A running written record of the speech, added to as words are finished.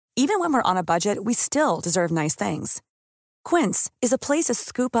Even when we're on a budget, we still deserve nice things. Quince is a place to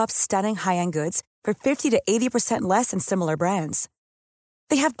scoop up stunning high-end goods for 50 to 80% less than similar brands.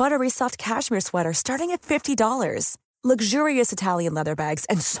 They have buttery soft cashmere sweaters starting at $50, luxurious Italian leather bags,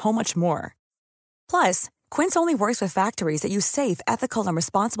 and so much more. Plus, Quince only works with factories that use safe, ethical, and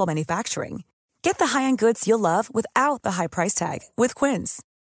responsible manufacturing. Get the high-end goods you'll love without the high price tag with Quince.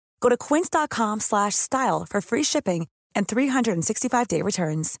 Go to quince.com/style for free shipping and 365-day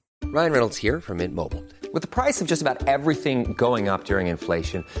returns. Ryan Reynolds here from Mint Mobile. With the price of just about everything going up during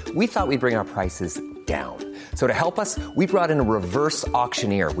inflation, we thought we'd bring our prices down. So to help us, we brought in a reverse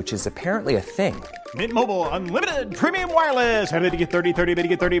auctioneer, which is apparently a thing. Mint Mobile Unlimited Premium Wireless. How to get 30, 30, bit to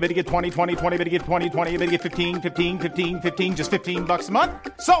get 30, bit to get 20, 20, 20, bit to get 20, 20, bit to get 15, 15, 15, 15, just $15 a month?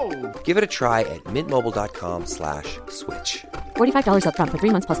 Sold! Give it a try at mintmobile.com/switch. $45 up front for 3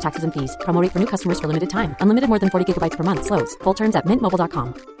 months plus taxes and fees. Promo rate for new customers for limited time. Unlimited more than 40 gigabytes per month. Slows full terms at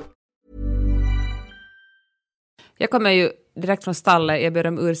mintmobile.com. Jag kommer ju direkt från stallet. Jag ber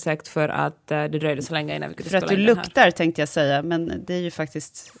om ursäkt för att det dröjde så länge innan vi kunde spela in. För att du luktar här. Tänkte jag säga. Men det är ju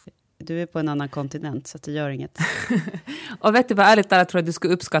faktiskt... Du är på en annan kontinent så att det gör inget. Och vet du vad, ärligt talat tror jag att du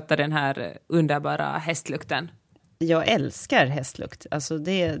skulle uppskatta den här underbara hästlukten. Jag älskar hästlukt. Alltså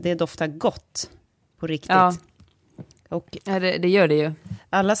det doftar gott på riktigt. Ja, och ja det gör det ju.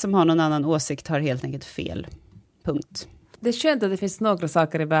 Alla som har någon annan åsikt har helt enkelt fel. Punkt. Det är skönt att det finns några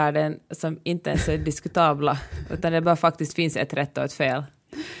saker i världen som inte ens är diskutabla. Utan det bara faktiskt finns ett rätt och ett fel.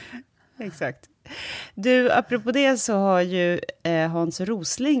 Exakt. Du, apropå det så har ju Hans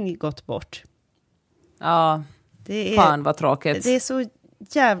Rosling gått bort. Ja, fan vad tråkigt. Det är så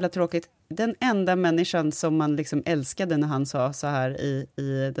jävla tråkigt. Den enda människan som man liksom älskade när han sa så här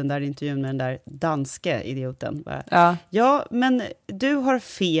i den där intervjun med den där danske idioten. Bara, ja, men du har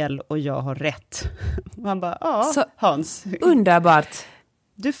fel och jag har rätt. Man bara, ja, så Hans. Underbart.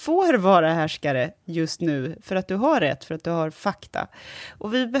 Du får vara härskare just nu för att du har rätt, för att du har fakta.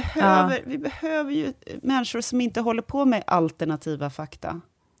 Och vi behöver ju människor som inte håller på med alternativa fakta.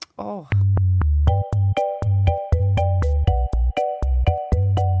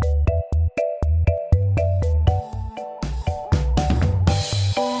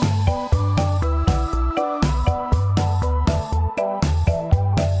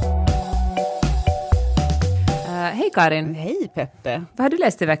 Hej Karin. Hej Peppe. Vad har du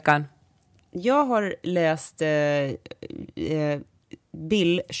läst i veckan? Jag har läst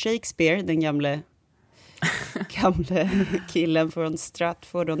Bill Shakespeare, den gamle killen från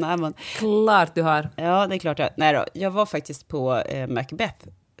Stratford och Avon. Klart du har. Ja, det är klart. Nej då, jag var faktiskt på Macbeth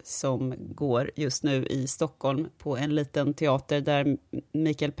som går just nu i Stockholm på en liten teater där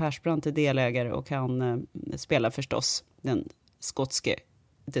Mikael Persbrandt är delägare och han spelar förstås den skotske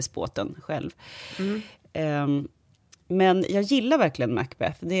despoten själv. Men jag gillar verkligen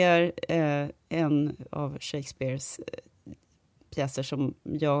Macbeth. Det är en av Shakespeares pjäser som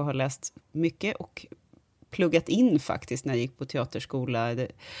jag har läst mycket och pluggat in faktiskt när jag gick på teaterskola.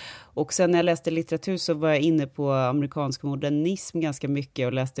 Och sen när jag läste litteratur så var jag inne på amerikansk modernism ganska mycket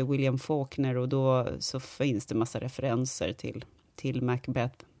och läste William Faulkner och då så finns det massa referenser till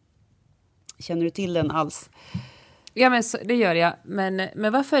Macbeth. Känner du till den alls? Ja, men det gör jag. Men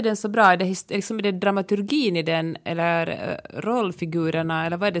varför är den så bra? Är det dramaturgin i den eller rollfigurerna?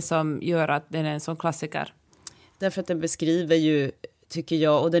 Eller vad är det som gör att den är en sån klassiker? Därför att den beskriver ju, tycker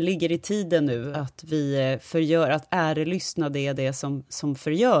jag, och den ligger i tiden nu, att vi förgör, att ärelystnad är det som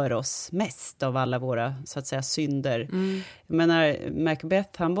förgör oss mest av alla våra, så att säga, synder. Jag menar,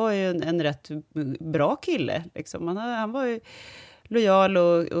 Macbeth, han var ju en rätt bra kille. Liksom. Han var ju lojal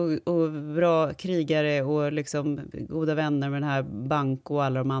och bra krigare och liksom goda vänner med den här bank och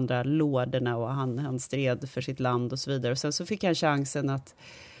alla de andra lorderna och han stred för sitt land och så vidare. Och sen så fick han chansen att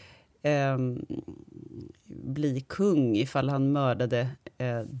bli kung ifall han mördade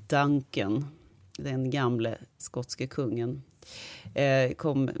Duncan, den gamle skotske kungen.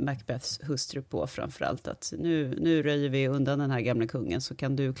 Kom Macbeths hustru på framförallt att nu röjer vi undan den här gamla kungen så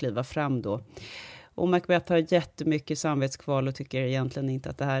kan du kliva fram då. Och Macbeth har jättemycket samvetskval och tycker egentligen inte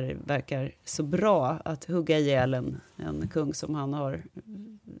att det här verkar så bra att hugga ihjäl en kung som han har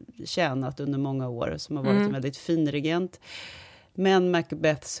tjänat under många år, som har varit en väldigt fin regent. Men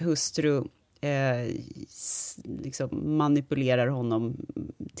Macbeths hustru liksom manipulerar honom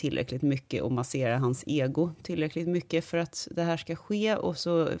tillräckligt mycket och masserar hans ego tillräckligt mycket för att det här ska ske, och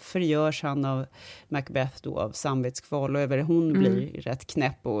så förgörs han av Macbeth då av samvetskval, och hon blir rätt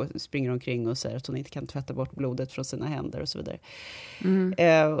knäpp och springer omkring och säger att hon inte kan tvätta bort blodet från sina händer och så vidare.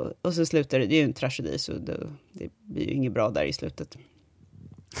 Och så slutar det är ju en tragedi, så det blir ju inget bra där i slutet.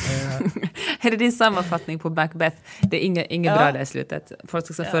 Är det din sammanfattning på Macbeth? Det är inget bra där i slutet.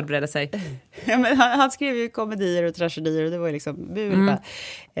 Folk ska förbereda sig. Ja, men han skrev ju komedier och tragedier och det var ju liksom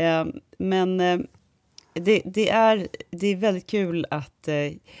men det är väldigt kul att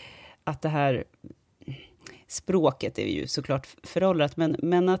det här språket är ju såklart föråldrat,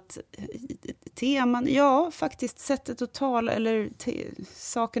 men att teman, faktiskt sättet att tala, eller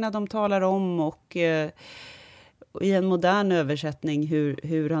sakerna de talar om och i en modern översättning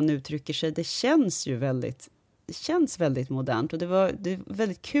hur han uttrycker sig, det känns väldigt modernt, och det är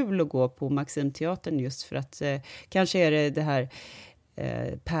väldigt kul att gå på Maximteatern just för att kanske är det här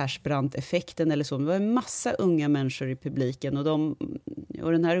Persbrandt-effekten eller så. Det var en massa unga människor i publiken och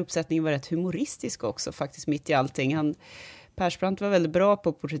den här uppsättningen var rätt humoristisk också faktiskt mitt i allting. Persbrandt var väldigt bra på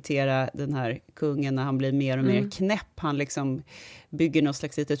att porträttera den här kungen när han blir mer och mer knäpp. Han liksom bygger något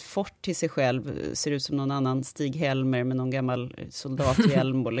slags litet fort till sig själv, ser ut som någon annan Stig-Helmer med någon gammal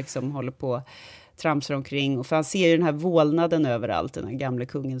soldathjälm och liksom håller på tramsar omkring. Och för han ser ju den här vålnaden överallt, den här gamla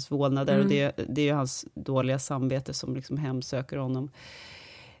kungens vålnader. Och det är ju hans dåliga samvete som liksom hemsöker honom.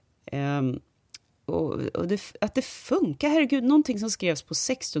 Att det funkar, herregud, någonting som skrevs på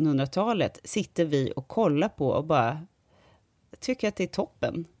 1600-talet sitter vi och kollar på och bara tycker att det är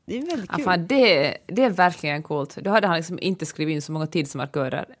toppen. Det är väldigt kul. Fan, det är verkligen coolt. Då hade han liksom inte skrivit in så många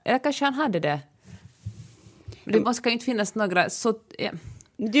tidsmarkörer. Eller kanske han hade det. Men det måste ju inte finnas några så...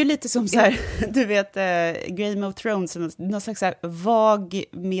 Det är lite som så här, du vet, Game of Thrones, någon slags så här vag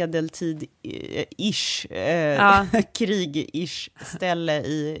medeltid-ish, krig-ish ställe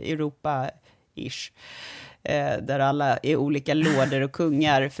i Europa-ish, där alla är olika lorder och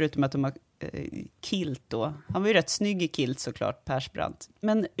kungar, förutom att de har kilt då. Han var ju rätt snygg i kilt såklart, Persbrandt.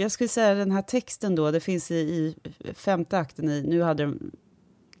 Men jag skulle säga den här texten då, det finns i 5:e akten, nu hade de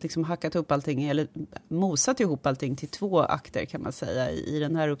liksom hackat upp allting, eller mosat ihop allting till 2 akter kan man säga i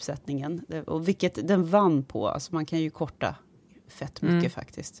den här uppsättningen. Och vilket den vann på, alltså man kan ju korta fett mycket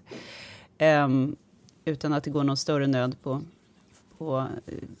faktiskt. Utan att det går någon större nöd på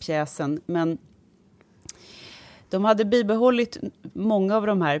pjäsen. Men de hade bibehållit många av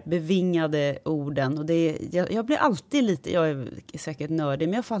de här bevingade orden. Och jag blir alltid lite, jag är säkert nördig,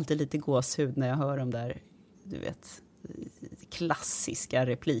 men jag får alltid lite gåshud när jag hör de där, du vet, klassiska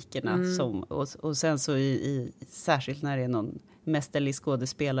replikerna och sen så särskilt när det är någon mästerlig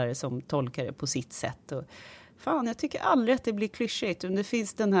skådespelare som tolkar det på sitt sätt. Och fan, jag tycker aldrig att det blir klyschigt. Det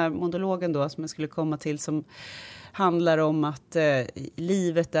finns den här monologen då som jag skulle komma till, som handlar om att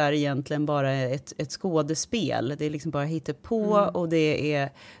livet är egentligen bara ett skådespel. Det är liksom bara hittepå och det är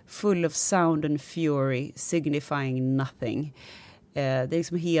full of sound and fury signifying nothing. Det är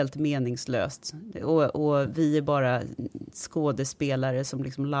liksom helt meningslöst. Och vi är bara skådespelare som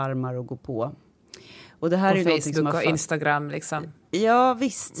liksom larmar och går på. Och det här på är Facebook som och Instagram liksom. Ja,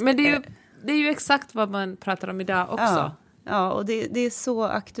 visst. Men det är ju exakt vad man pratar om idag också. Ja, och det är så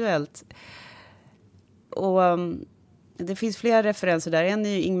aktuellt. Och det finns flera referenser där. En är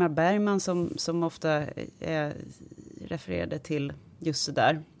ju Ingmar Bergman som ofta refererade till just det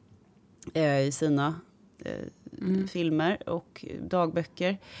där i sina filmer och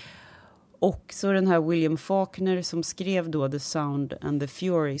dagböcker. Och så den här William Faulkner som skrev då The Sound and the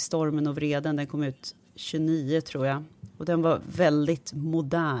Fury, Stormen och vreden, den kom ut 29 tror jag. Och den var väldigt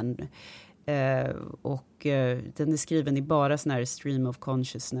modern. Och den är skriven i bara sån här stream of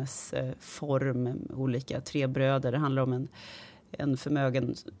consciousness form, olika 3 bröder. Det handlar om en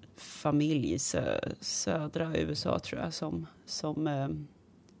förmögen familj i södra USA tror jag som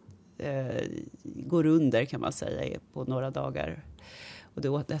går under kan man säga på några dagar. Och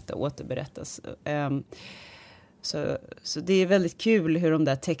detta återberättas. Så det är väldigt kul hur de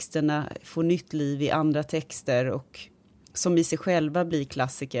där texterna får nytt liv i andra texter och som i sig själva blir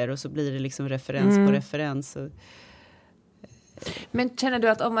klassiker, och så blir det liksom referens på referens. Men känner du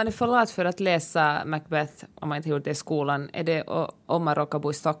att om man är för lat för att läsa Macbeth, om man inte gjort det i skolan, är det, om man råkar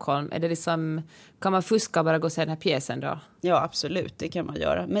bo i Stockholm, är det liksom, kan man fuska och bara gå och se den här pjäsen då? Ja, absolut, det kan man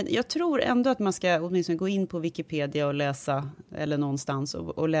göra. Men jag tror ändå att man ska åtminstone gå in på Wikipedia och läsa, eller någonstans,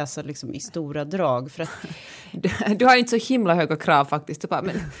 och läsa liksom i stora drag. För att... du har ju inte så himla höga krav faktiskt. Bara,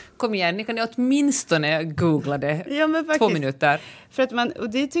 men kom igen, ni kan ju åtminstone googla det 2 minuter. För att och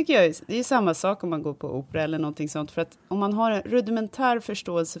det tycker jag, det är samma sak om man går på opera eller någonting sånt. För att om man har en rudimentär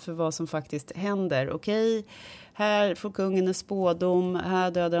förståelse för vad som faktiskt händer. Okej, här får kungen en spådom,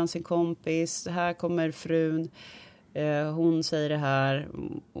 här dödar han sin kompis, här kommer frun, hon säger det här.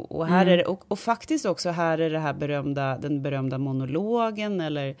 Och här är det, och faktiskt också här är det här den berömda monologen,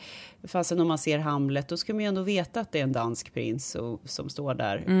 eller fastän om man ser Hamlet, då ska man ju ändå veta att det är en dansk prins som står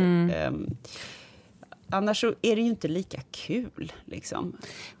där. annars så är det ju inte lika kul liksom.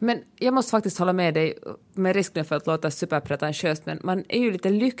 Men jag måste faktiskt hålla med dig, med risken för att låta superpretentiöst, men man är ju lite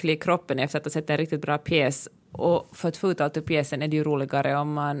lycklig i kroppen efter att ha sett en riktigt bra pjäs. Och för att få ut allt ur pjäsen är det ju roligare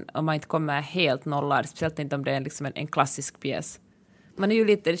om man inte kommer helt nollad, speciellt inte om det är liksom en klassisk pjäs. Man är ju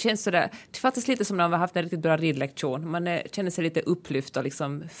lite, det känns sådär, det faktiskt lite som när man har haft en riktigt bra ridlektion. Man känner sig lite upplyft och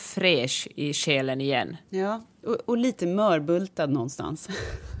liksom fräsch i själen igen. Ja, och lite mörbultad någonstans.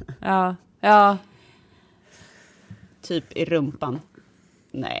 Ja. Typ i rumpan.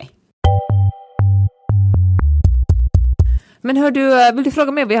 Nej. Men hör du, vill du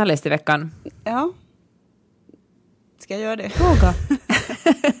fråga mig vad jag har läst i veckan? Ja. Ska jag göra det? Fråga.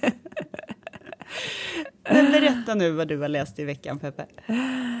 Men berätta nu vad du har läst i veckan, Peppe.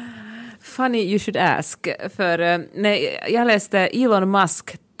 Funny you should ask. För jag läste Elon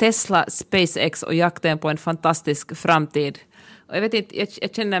Musk, Tesla, SpaceX och jakten på en fantastisk framtid. Och jag vet inte,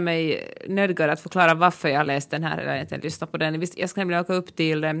 jag känner mig nödgad att förklara varför jag har läst den här eller inte lyssna på den. Jag ska nämligen åka upp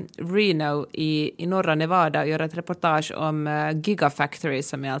till Reno i norra Nevada och göra ett reportage om Gigafactory,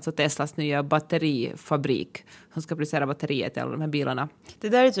 som är alltså Teslas nya batterifabrik som ska producera batterier till alla de här bilarna. Det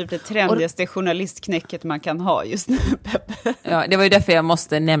där är typ det trendigaste journalistknäcket man kan ha just nu, Peppe. Ja, det var ju därför jag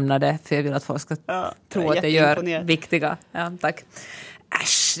måste nämna det, för jag vill att folk ska tro att det gör viktiga. Ja, tack.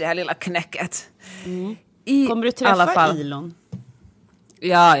 Äsch, det här lilla knäcket. Kommer du träffa Elon?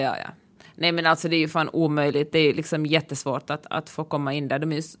 Ja. Nej, men alltså det är ju fan omöjligt. Det är liksom jättesvårt att få komma in där.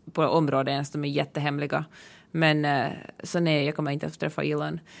 De är ju på områden som är jättehemliga. Men så nej, jag kommer inte att träffa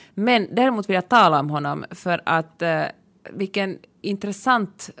Elon. Men däremot vill jag tala om honom för att vilken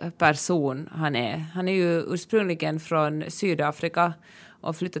intressant person han är. Han är ju ursprungligen från Sydafrika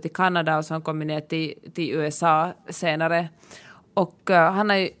och flyttade till Kanada och så har han kommit ner till USA senare. Och han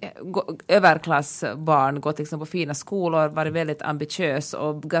har ju överklassbarn, gått liksom på fina skolor, varit väldigt ambitiös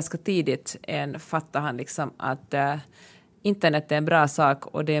och ganska tidigt fattar han liksom att internet är en bra sak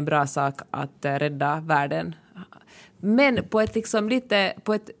och det är en bra sak att rädda världen. Men på ett liksom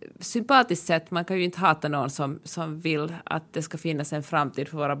på ett sympatiskt sätt, man kan ju inte hata någon som vill att det ska finnas en framtid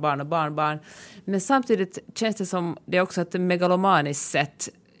för våra barn och barnbarn. Men samtidigt känns det som det är också ett megalomaniskt sätt,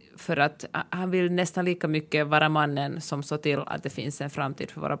 för att han vill nästan lika mycket vara mannen som så till att det finns en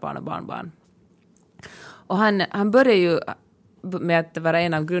framtid för våra barn och barnbarn. Och han började ju med att vara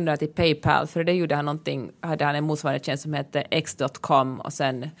en av grundarna till PayPal, för det gjorde han hade han en motsvarande tjänst som hette X.com och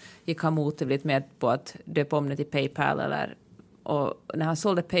sen gick han motivligt med på att döpa om det till PayPal. Och när han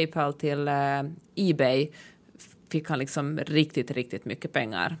sålde PayPal till eBay fick han liksom riktigt, riktigt mycket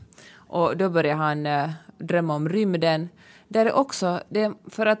pengar. Och då började han drömma om rymden. Där är också,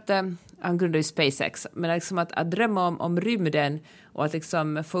 för att han grundade ju SpaceX, men liksom att drömma om rymden och att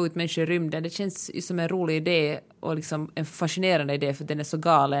liksom få ut människor i rymden, det känns ju som en rolig idé och liksom en fascinerande idé för den är så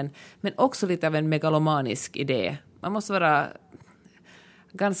galen, men också lite av en megalomanisk idé. Man måste vara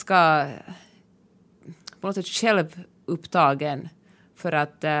ganska på något sätt självupptagen för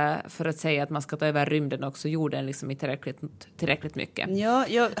att säga att man ska ta över rymden också, jorden liksom i tillräckligt mycket. Ja,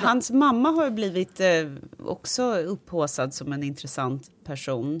 hans mamma har blivit också upphåsad som en intressant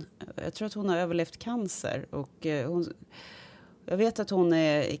person. Jag tror att hon har överlevt cancer och jag vet att hon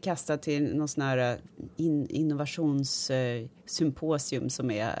är kastad till någon sån här innovationssymposium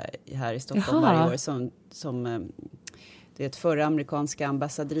som är här i Stockholm varje år som det är ett förra amerikanska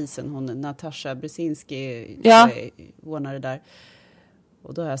ambassadrisen, hon Natasha Brzezinski ordnade där.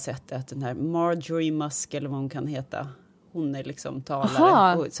 Och då har jag sett att den här Marjorie Musk, eller vad hon kan heta, hon är liksom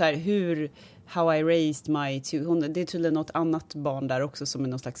talare. Och så här, how I raised my det är tydligen något annat barn där också som är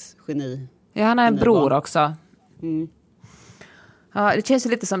någon slags geni. Ja, han har en bror också. Mm. Ja, det känns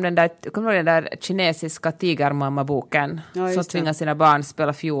lite som den där kinesiska tigermamma-boken som tvingar sina barn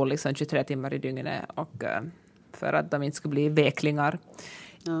spela fiol liksom 23 timmar i dygnet och för att de inte skulle bli veklingar.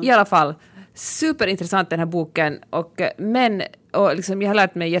 Ja. I alla fall, superintressant den här boken och liksom, jag har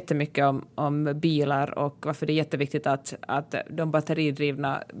lärt mig jättemycket om bilar och varför det är jätteviktigt att de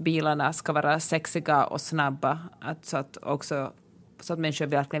batteridrivna bilarna ska vara sexiga och snabba, så att människor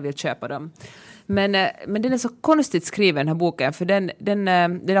verkligen vill köpa dem. Men den är så konstigt skriven, den här boken, för den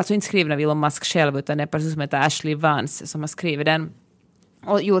är alltså inte skriven av Elon Musk själv, utan det är en person som heter Ashley Vance som har skrivit den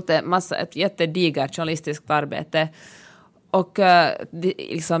och gjort ett jättedigert journalistiskt arbete. Och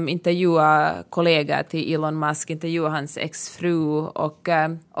liksom intervjua kollegor till Elon Musk, intervjua hans exfru och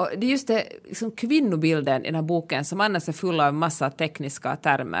det är just det liksom kvinnobilden i den här boken som annars är full av massa tekniska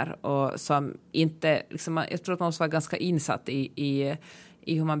termer och som inte liksom, jag tror att man måste vara ganska insatt i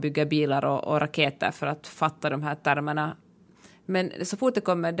hur man bygger bilar och raketer för att fatta de här termerna. Men så fort det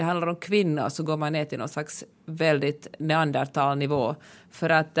handlar om kvinnor så går man ner till någon slags väldigt neandertalnivå. För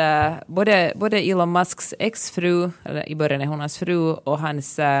att både Elon Musks exfru, eller i början är hon hans fru, och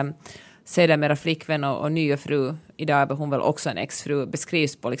hans sedermera flickvän och nya fru, idag är hon väl också en exfru,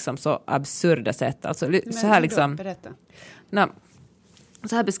 beskrivs på liksom så absurda sätt. Alltså, så här liksom... Berätta.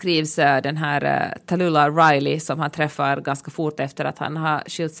 Så här beskrivs den här Tallulah Riley som han träffar ganska fort efter att han har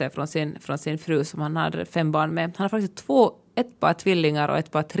skilt sig från sin fru som han hade 5 barn med. Han har faktiskt ett par tvillingar och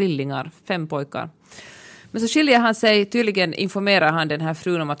ett par trillingar, 5 pojkar. Men så skiljer han sig, tydligen informerar han den här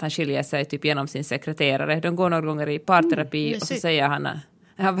frun om att han skiljer sig typ genom sin sekreterare. De går några gånger i parterapi och så säger han...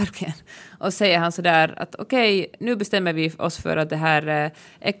 Ja, verkligen. Och säger han så där att okej, nu bestämmer vi oss för att det här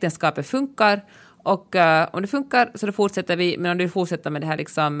äktenskapet funkar. Och om det funkar så då fortsätter vi, men om du fortsätter med det här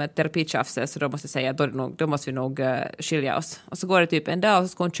liksom terapitjafset så då måste jag säga att då måste vi nog skilja oss. Och så går det typ en dag och så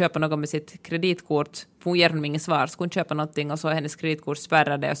ska hon köpa något med sitt kreditkort. Hon ger honom ingen svar, så ska hon köpa någonting och så är hennes kreditkort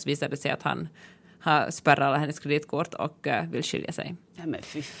spärrade och så visar det sig att han har spärrat alla hennes kreditkort och vill skilja sig. Ja men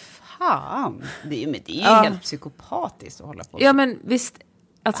fy fan, det är ju helt psykopatiskt att hålla på. Ja men visst,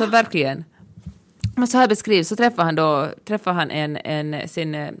 alltså verkligen. Men så här beskrivs, så träffar han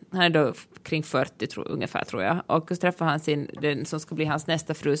han är då kring 40 ungefär tror jag. Och så träffar han den som ska bli hans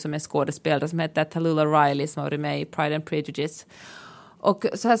nästa fru som är skådespelare som heter Tallulah Riley som har varit med i Pride and Prejudice. Och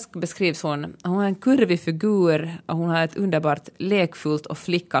så här beskrivs hon. Hon har en kurvig figur och hon har ett underbart lekfullt och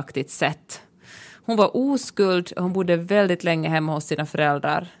flickaktigt sätt. Hon var oskuld och hon bodde väldigt länge hemma hos sina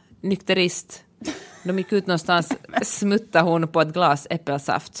föräldrar. Nykterist. De gick ut någonstans, smutta hon på ett glas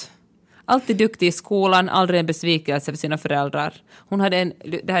äppelsaft. Alltid duktig i skolan, aldrig en besvikelse för sina föräldrar.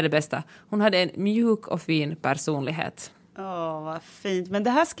 Det här är det bästa, hon hade en mjuk och fin personlighet. Vad fint. Men det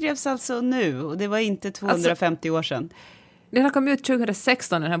här skrevs alltså nu och det var inte 250 år sedan. Den har kommit ut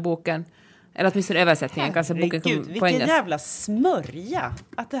 2016 den här boken. Eller åtminstone översättningen. Kanske boken kom på vilken jävla smörja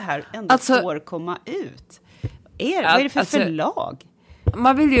att det här ändå får komma ut. Vad är det för förlag?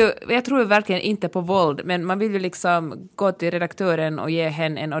 Man vill ju, jag tror verkligen inte på våld, men man vill ju liksom gå till redaktören och ge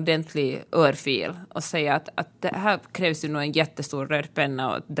henne en ordentlig örfil och säga att det här krävs ju nog en jättestor röd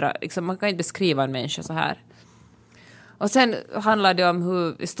penna och liksom, man kan inte beskriva en människa så här. Och sen handlar det om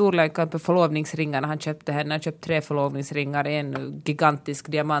hur storleken på förlovningsringarna han köpte henne. Han köpte 3 förlovningsringar, en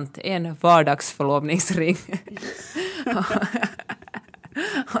gigantisk diamant, en vardagsförlovningsring.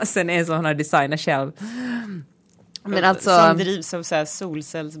 Och sen en som han har designat själv. Men alltså, som drivs av så här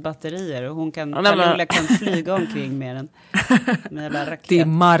solcellsbatterier och hon kan flyga omkring med den med en raket till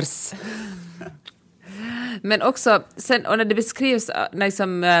Mars. Men också sen, och när det beskrivs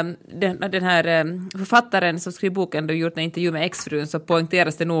liksom, den här författaren som skriver boken då gjort en intervju med exfrun så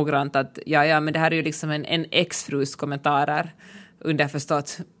poängteras det noggrant att ja men det här är ju liksom en exfrus kommentarer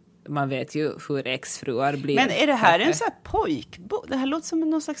underförstått. Man vet ju hur exfruar blir. Men är det här en sån här pojkbok? Det här låter som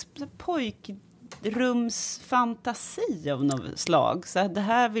någon slags pojkrumsfantasi av något slag. Så det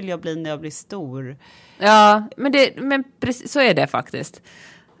här vill jag bli när jag blir stor. Ja, men precis, så är det faktiskt.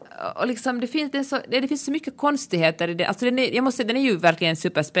 Och liksom, det finns så mycket konstigheter i det. Alltså den är ju verkligen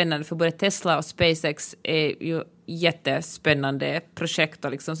superspännande för både Tesla och SpaceX är ju jättespännande projekt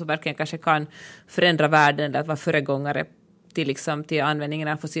och liksom, så verkligen kanske kan förändra världen att vara föregångare till användningen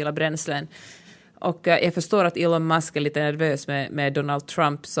av fossila bränslen. Och jag förstår att Elon Musk är lite nervös med Donald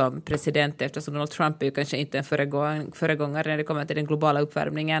Trump som president eftersom Donald Trump är ju kanske inte en föregångare när det kommer till den globala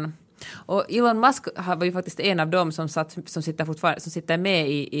uppvärmningen. Och Elon Musk var ju faktiskt en av dem som sitter med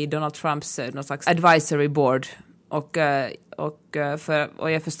i Donald Trumps någon slags advisory board. Och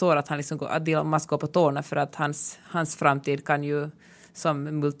jag förstår att att Elon Musk går på tårna för att hans framtid kan ju som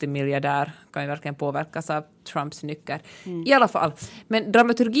multimiljardär kan ju verkligen påverkas av Trumps nycker. I alla fall. Men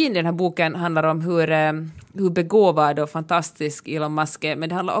dramaturgin i den här boken handlar om hur begåvad och fantastisk Elon Musk är. Men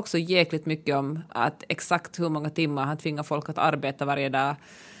det handlar också jäkligt mycket om att exakt hur många timmar han tvingar folk att arbeta varje dag.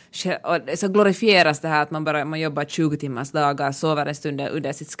 Och så glorifieras det här att man jobbar 20 timmars dagar, sover en stund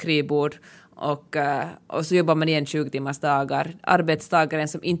under sitt skrivbord och så jobbar man igen 20 timmars dagar. Arbetstagaren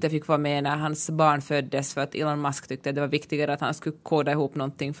som inte fick vara med när hans barn föddes för att Elon Musk tyckte att det var viktigare att han skulle koda ihop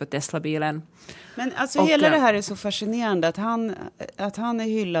någonting för Tesla-bilen. Men alltså hela det här är så fascinerande att han är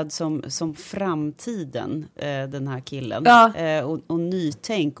hyllad som framtiden, den här killen. Ja. Och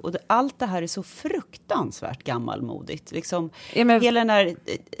nytänk. Och allt det här är så fruktansvärt gammalmodigt. Liksom, hela den här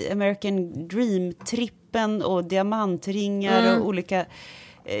American Dream-trippen och diamantringar och olika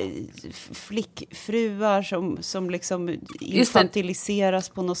flickfruar som liksom infantiliseras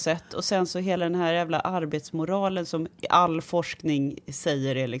på något sätt och sen så hela den här jävla arbetsmoralen som all forskning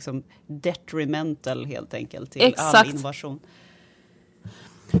säger är liksom detrimental helt enkelt till all innovation.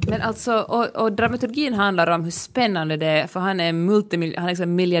 Men alltså, och dramaturgin handlar om hur spännande det är, för han är han är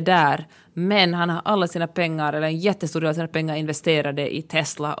liksom miljardär, men han har alla sina pengar, eller en jättestor del av sina pengar investerade i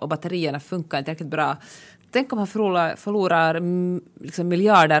Tesla, och batterierna funkar inte riktigt bra. Tänk om han förlorar liksom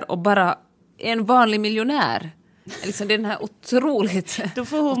miljarder och bara en vanlig miljonär. Liksom det är den här otroligt... Då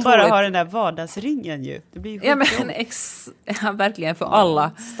får hon bara ha den där vardagsringen ju. Det blir ja, men verkligen för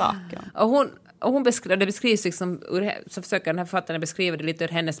alla. Stackarn. Och hon det beskrivs liksom, så försöker den här författaren beskriva det lite ur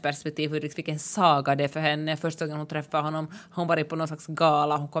hennes perspektiv, vilken saga det är för henne. Första gången hon träffar honom, hon var på någon slags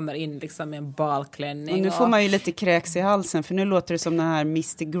gala, hon kommer in liksom med en balklänning. Och nu får man ju lite kräks i halsen, för nu låter det som den här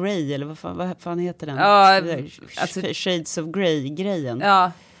Mr. Grey, eller vad fan heter den? Ja, alltså, Shades of Grey-grejen.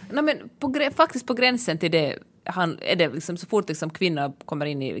 Ja, men faktiskt på gränsen till det. Är det liksom, så fort liksom kvinnor kommer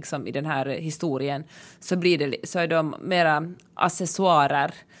in i, liksom, i den här historien, så är de mera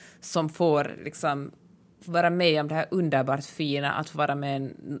accessoarer som får liksom vara med om det här underbart fina, att få vara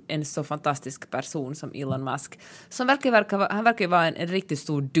med en så fantastisk person som Elon Musk. Som han verkar vara en riktigt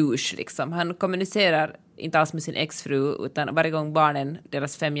stor douche liksom. Han kommunicerar inte alls med sin exfru, utan varje gång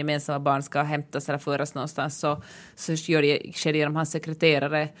deras 5 gemensamma barn ska hämtas eller föras någonstans, så sker det genom hans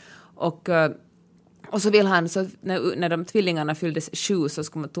sekreterare. Och så vill han, så när de tvillingarna fylldes 7, så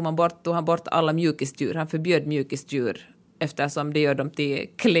tog han bort alla mjukisdjur. Han förbjöd mjukisdjur, eftersom det gör dem till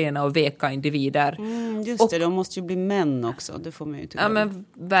klena och veka individer. Just det, de måste ju bli män också, det får man ju tycka. Ja, men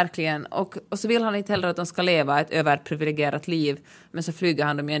verkligen. Och så vill han inte heller att de ska leva ett överprivilegierat liv, men så flyger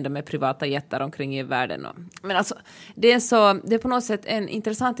han dem ju ändå med privata jättar omkring i världen. Men alltså, det är på något sätt en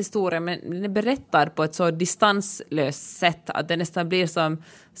intressant historia, men den är berättad på ett så distanslöst sätt att det nästan blir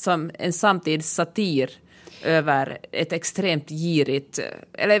som en samtidssatir över ett extremt girigt,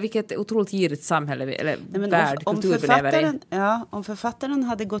 eller vilket otroligt girigt samhälle eller kultur vi lever i. Om författaren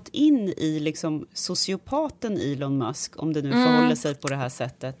hade gått in i liksom sociopaten Elon Musk, om det nu förhåller sig på det här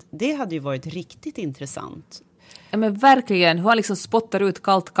sättet, det hade ju varit riktigt intressant. Ja, men verkligen, hur han liksom spottar ut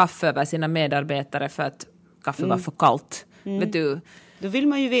kallt kaffe över sina medarbetare för att kaffe var för kallt. Vet du? Då vill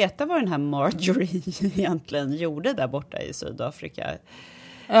man ju veta vad den här Marjorie egentligen gjorde där borta i Sydafrika.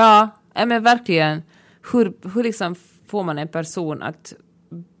 Ja, men verkligen. Hur liksom får man en person att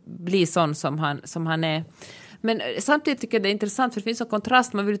bli sån som han är? Men samtidigt tycker jag det är intressant, för det finns en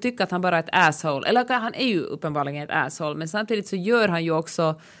kontrast. Man vill tycka att han bara är ett asshole. Eller han är ju uppenbarligen ett asshole. Men samtidigt så gör han ju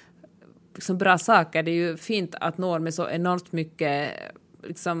också liksom bra saker. Det är ju fint att någon med så enormt mycket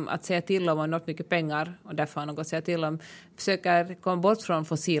liksom, att säga till om och enormt mycket pengar. Och därför har han något att säga till om. Försöker komma bort från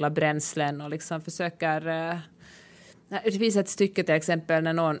fossila bränslen och liksom försöker... Det finns ett stycke till exempel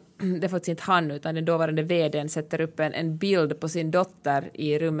när någon, det är faktiskt inte han utan den dåvarande vdn sätter upp en bild på sin dotter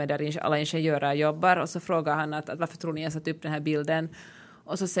i rummet där alla ingenjörer jobbar, och så frågar han att varför tror ni jag satt upp den här bilden,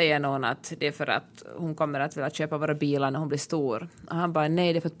 och så säger någon att det är för att hon kommer att vilja köpa våra bilar när hon blir stor, och han bara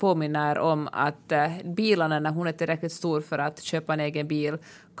nej, det är för att påminna om att bilarna när hon är tillräckligt stor för att köpa en egen bil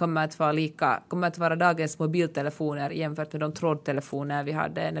kommer att vara dagens mobiltelefoner jämfört med de trådtelefoner vi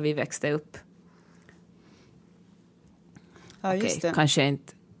hade när vi växte upp. Ja, just det. Kanske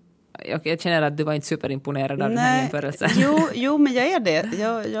inte. Jag känner att du var inte superimponerad av den här jämförelsen. Jo, men jag är det.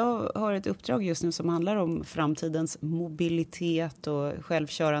 Jag har ett uppdrag just nu som handlar om framtidens mobilitet och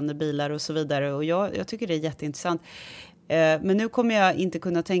självkörande bilar och så vidare. Och jag tycker det är jätteintressant. Men nu kommer jag inte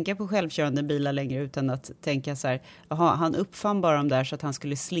kunna tänka på självkörande bilar längre utan att tänka så här, han uppfann bara de där så att han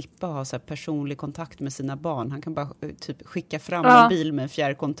skulle slippa ha så här personlig kontakt med sina barn. Han kan bara typ skicka fram en bil med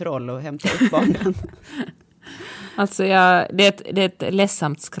fjärrkontroll och hämta upp barnen. Alltså det är ett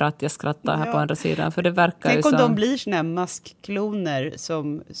ledsamt skratt jag skrattar här på andra sidan, för det verkar tänk ju om de blir såna här maskkloner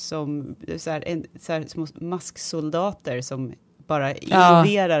som så här små masksoldater som bara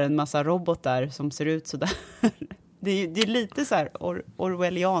invaderar en massa robotar som ser ut så där. Det är lite så här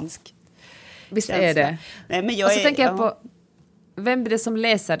orwelliansk. Visst känsla. Är det. Nej, men och så tänker jag på vem är det som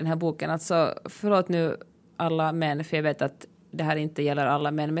läser den här boken, alltså förlåt nu alla män, för jag vet att det här inte gäller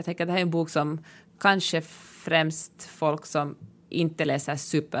alla män, men jag tänker att det här är en bok som kanske främst folk som inte läser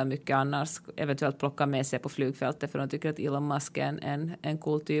supermycket annars eventuellt plockar med sig på flygfältet, för de tycker att Elon Musk är en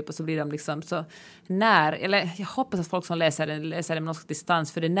cool typ, och så blir de liksom så eller jag hoppas att folk som läser den med någon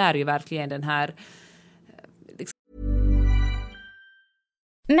distans, för det när ju verkligen den här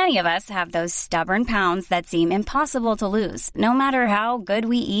Many of us have those stubborn pounds that seem impossible to lose, no matter how good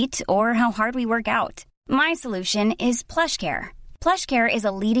we eat or how hard we work out. My solution is PlushCare. PlushCare is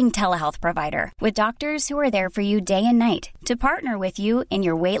a leading telehealth provider with doctors who are there for you day and night to partner with you in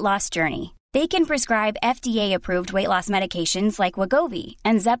your weight loss journey. They can prescribe FDA-approved weight loss medications like Wegovy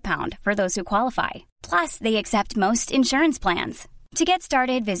and Zepbound for those who qualify. Plus, they accept most insurance plans. To get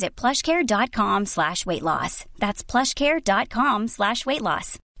started, visit plushcare.com/weightloss. That's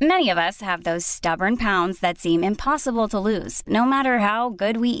plushcare.com/weightloss. Many of us have those stubborn pounds that seem impossible to lose, no matter how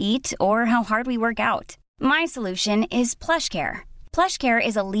good we eat or how hard we work out. My solution is PlushCare. PlushCare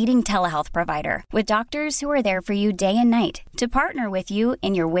is a leading telehealth provider with doctors who are there for you day and night to partner with you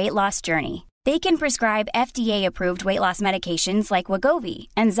in your weight loss journey. They can prescribe FDA-approved weight loss medications like Wegovy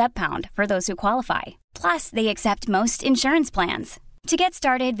and Zepbound for those who qualify. Plus, they accept most insurance plans. To get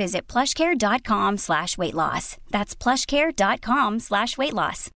started, visit plushcare.com/weightloss. That's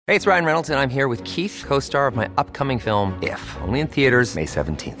plushcare.com/weightloss. Hey, it's Ryan Reynolds, and I'm here with Keith, co-star of my upcoming film, If, only in theaters May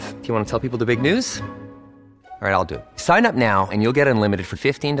 17th. Do you want to tell people the big news? All right, I'll do it. Sign up now and you'll get unlimited for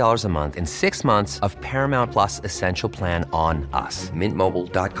 $15 a month and 6 months of Paramount Plus Essential Plan on us.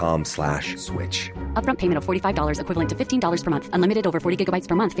 MintMobile.com/switch. Upfront payment of $45 equivalent to $15 per month. Unlimited over 40 gigabytes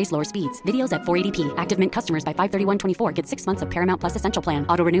per month. Face lower speeds. Videos at 480p. Active Mint customers by 531.24 get 6 months of Paramount Plus Essential Plan.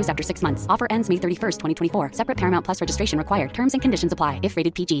 Auto renews after 6 months. Offer ends May 31st, 2024. Separate Paramount Plus registration required. Terms and conditions apply if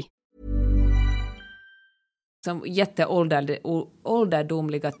rated PG. Som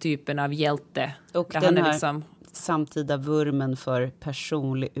jätteålderdomliga typen av hjälte. Och den här liksom samtida vurmen för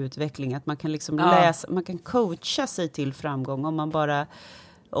personlig utveckling. Att man kan liksom läsa, man kan coacha sig till framgång om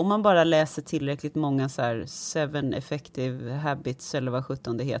man bara läser tillräckligt många så här 7 effective habits eller vad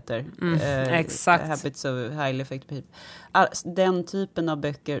 17 det heter. Exakt. Habits of highly effective people. Den typen av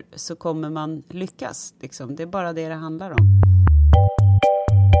böcker, så kommer man lyckas. Liksom. Det är bara det handlar om.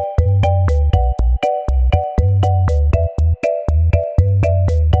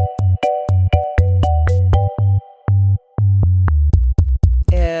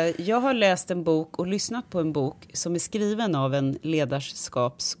 Jag har läst en bok och lyssnat på en bok som är skriven av en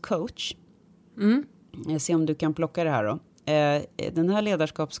ledarskapscoach. Jag ser om du kan plocka det här då. Den här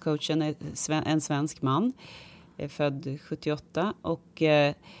ledarskapscoachen är en svensk man, är född 78, och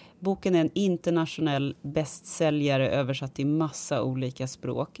boken är en internationell bestsäljare översatt i massa olika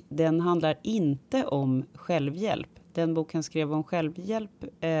språk. Den handlar inte om självhjälp. Den boken skrev om självhjälp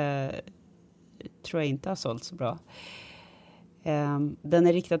tror jag inte har sålt så bra. Den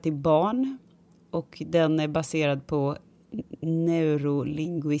är riktad till barn och den är baserad på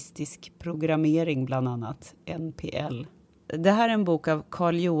neurolingvistisk programmering bland annat, NPL. Det här är en bok av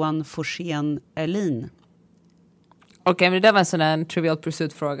Carl-Johan Forsén Erlin. Okej, men det där var en sån här Trivial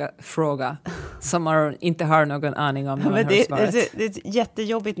Pursuit-fråga som man inte har någon aning om. Men det är ett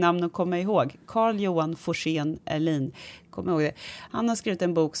jättejobbigt namn att komma ihåg. Carl-Johan Forsén Erlin. Kom ihåg det. Han har skrivit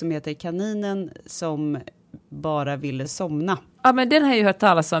en bok som heter Kaninen som bara ville somna. Ja, men den har jag ju hört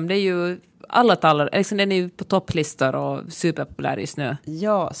talas om. Det är ju alla talar, liksom den är ju på topplistor och superpopulär just nu.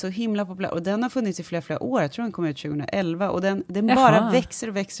 Ja, så himla populär. Och den har funnits i flera år. Jag tror den kom ut 2011. Och den bara växer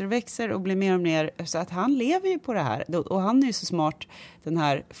och blir mer och mer. Så att han lever ju på det här. Och han är ju så smart, den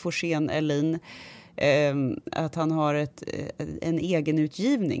här Forsén Erlin, att han har en egen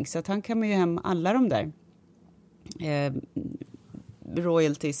utgivning. Så att han kan ju hem alla de där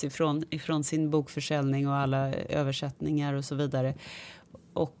royalties ifrån sin bokförsäljning och alla översättningar och så vidare.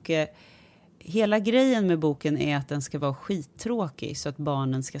 Och hela grejen med boken är att den ska vara skittråkig så att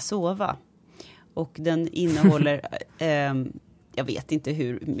barnen ska sova. Och den innehåller, jag vet inte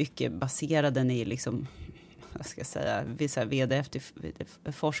hur mycket baserad den är liksom, vad ska jag säga, vissa vederhäftig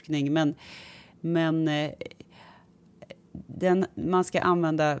forskning, men man ska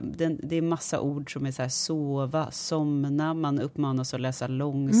använda det är massa ord som är så här: sova, somna, man uppmanas att läsa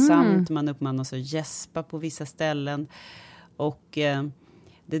långsamt, man uppmanas att gäspa på vissa ställen, och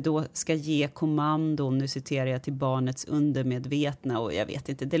det då ska ge kommandon, nu citerar jag, till barnets undermedvetna, och jag vet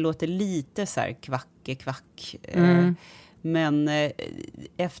inte, det låter lite så här kvack. Men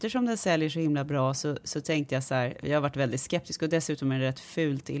eftersom den säljer så himla bra så tänkte jag så här, jag har varit väldigt skeptisk, och dessutom är det rätt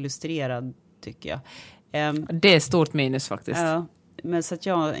fult illustrerad tycker jag. Det är stort minus faktiskt. Ja, men så att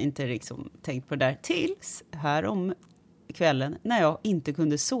jag har inte liksom tänkt på det där tills här om kvällen när jag inte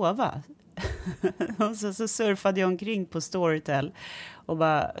kunde sova. Och så surfade jag omkring på Storytel och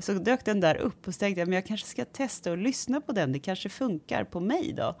så dök den där upp, och så tänkte jag, men jag kanske ska testa och lyssna på den. Det kanske funkar på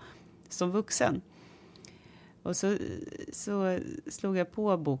mig då som vuxen. Och så slog jag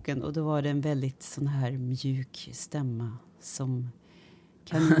på boken, och då var det en väldigt sån här mjuk stämma som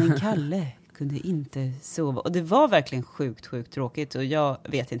kaninen Kalle kunde inte sova. Och det var verkligen sjukt tråkigt. Och jag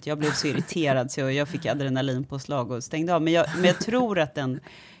vet inte, jag blev så irriterad så jag fick adrenalinpåslag och stängde av. Men jag tror att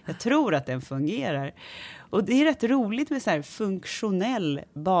den fungerar. Och det är rätt roligt med så här funktionell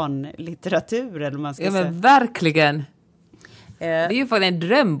barnlitteratur, eller man ska säga. Men verkligen. Det är ju faktiskt en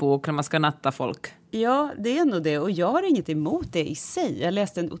drömbok när man ska natta folk. Ja, det är nog det. Och jag har inget emot det i sig. Jag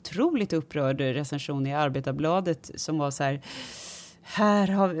läste en otroligt upprörd recension i Arbetarbladet som var så här: Här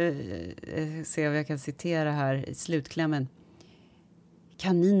har vi, se om jag kan citera här i slutklämmen.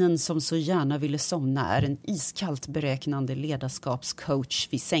 Kaninen som så gärna ville somna är en iskallt beräknande ledarskapscoach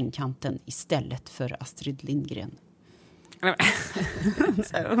vid sängkanten istället för Astrid Lindgren.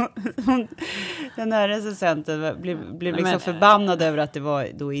 Den här recensenten blev liksom förbannad över att det var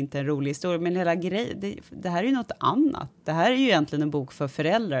då inte en rolig historia. Men hela grejen, det här är ju något annat. Det här är ju egentligen en bok för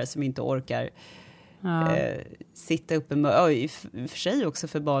föräldrar som inte orkar sitta uppe med, i för sig också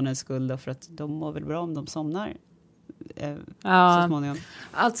för barnens skull då, för att de mår väl bra om de somnar så småningom.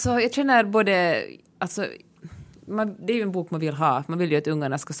 Alltså jag känner både, alltså det är ju en bok man vill ha. Man vill ju att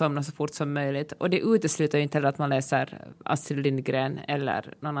ungarna ska somna så fort som möjligt. Och det utesluter ju inte heller att man läser Astrid Lindgren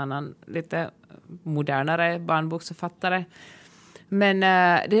eller någon annan lite modernare barnboksförfattare. Men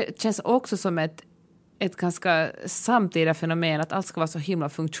det känns också som ett ganska samtida fenomen att allt ska vara så himla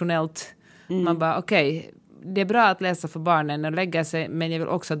funktionellt. Man bara okej, det är bra att läsa för barnen och lägga sig, men jag vill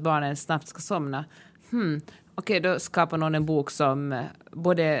också att barnen snabbt ska somna. Okej, då skapar någon en bok som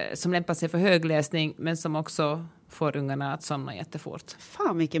lämpar sig för högläsning men som också får ungarna att somna jättefort.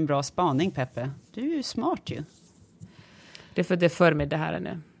 Fan vilken bra spaning, Peppe. Du är ju smart ju. Det är för det för mig det här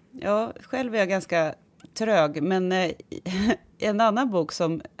nu. Ja, själv är jag ganska trög, men en annan bok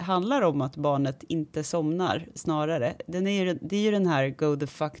som handlar om att barnet inte somnar snarare, det är ju den här Go the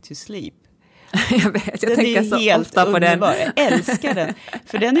fuck to sleep. Jag vet, jag tänker så helt ofta på underbar. den. Jag älskar den.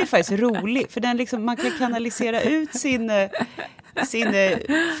 För den är faktiskt rolig. För den liksom, man kan kanalisera ut sin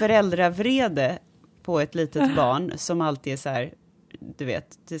föräldravrede på ett litet barn som alltid är så här, du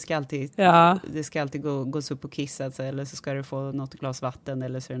vet, det ska alltid gås upp och kissas, eller så ska du få något glas vatten,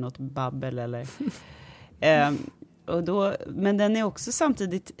 eller så är det något babbel eller men den är också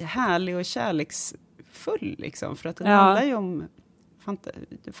samtidigt härlig och kärleksfull liksom, för att den handlar ju om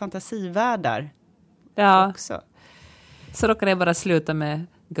fantasivärldar också. Så då kan jag bara sluta med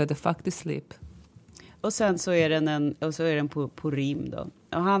Go the fuck to sleep. Och sen så är den på rim då.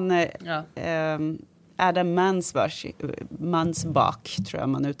 Och han Adam Mansbach tror jag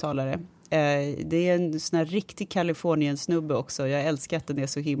man uttalar det. Det är en sån här riktig Kalifornien-snubbe också. Jag älskar att den är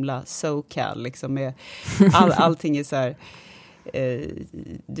så himla SoCal liksom, med allting är så här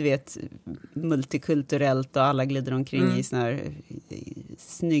du vet, multikulturellt och alla glider omkring i såna här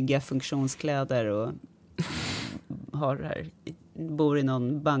snygga funktionskläder och bor i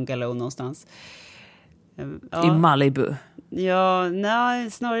någon bungalow någonstans. I Malibu. Ja,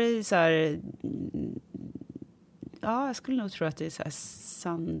 nej, snarare så här. Ja, jag skulle nog tro att det är så här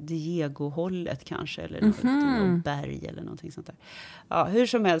San Diego-hållet kanske, eller något berg eller någonting sånt där. Ja, hur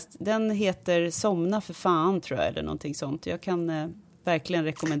som helst, den heter Somna för fan tror jag, eller någonting sånt. Jag kan verkligen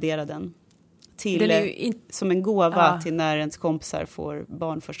rekommendera den till som en gåva till när ens kompisar får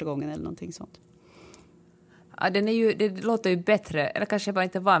barn första gången eller någonting sånt. Ja, det låter ju bättre, eller kanske bara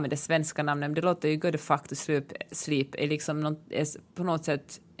inte var med det svenska namnet, men det låter ju Go the fuck to sleep är liksom på något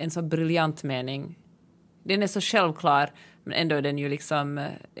sätt en så briljant mening. Den är så självklar, men ändå är den ju liksom,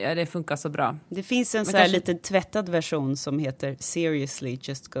 det funkar så bra. Det finns en så här lite tvättad version som heter Seriously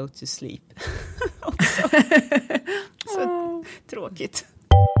Just Go to Sleep. Så tråkigt.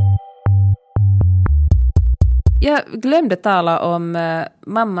 Jag glömde tala om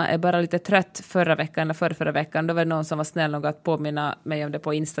mamma är bara lite trött förra veckan. Då var det någon som var snäll nog att påminna mig om det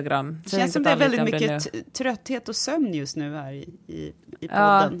på Instagram. Det känns som det är väldigt mycket trötthet och sömn just nu här i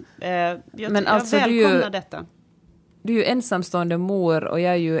podden. Jag välkomnar detta. Du är ju ensamstående mor och jag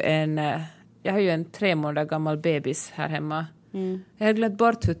har ju en 3 månader gammal bebis här hemma. Jag har glömt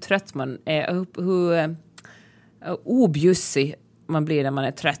bort hur trött man är och hur objussig man blir när man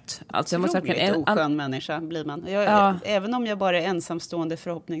är trött. Alltså jag måste oskön människa blir man. Även om jag bara är ensamstående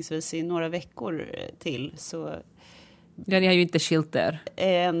förhoppningsvis i några veckor till så... Ja, ni har ju inte skilt där.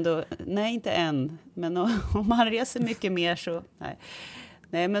 Nej, inte än. Men om man reser mycket mer så...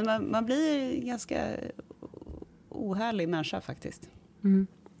 Nej, men man blir ganska ohärlig människa faktiskt.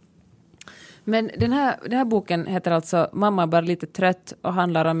 Men den här boken heter alltså Mamma är bara lite trött och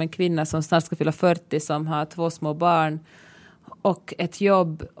handlar om en kvinna som snart ska fylla 40 som har 2 små barn och ett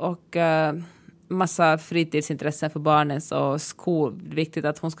jobb och massa fritidsintressen för barnen och viktigt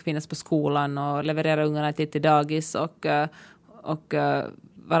att hon ska finnas på skolan och leverera ungarna till dagis och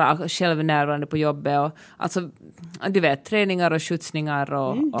vara självnärvarande på jobbet och alltså du vet träningar och skjutsningar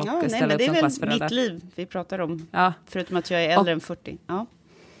och ställa upp som klassföräldrar. Det är väl mitt liv vi pratar om förutom att jag är äldre än 40. Ja.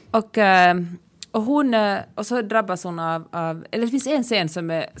 Och så drabbas hon av eller det finns en scen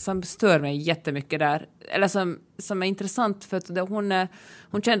som stör mig jättemycket där. Eller som är intressant för att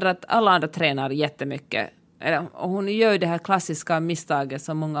hon känner att alla andra tränar jättemycket. och hon gör ju det här klassiska misstaget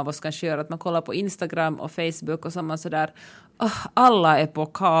som många av oss kanske gör, att man kollar på Instagram och Facebook och så man sådär, alla är på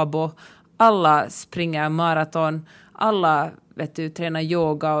Cabo, alla springer maraton, alla tränar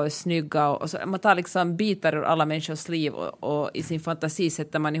yoga och är snygga och så. Man tar liksom bitar ur alla människors liv och i sin fantasi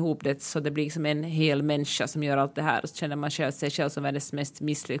sätter man ihop det så det blir liksom en hel människa som gör allt det här, och så känner man sig själv som världens mest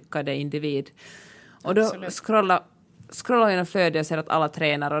misslyckade individ. Och då scrollar genom flödet och ser att alla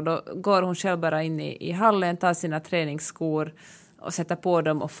tränar, och då går hon själv bara in i hallen, tar sina träningsskor och sätter på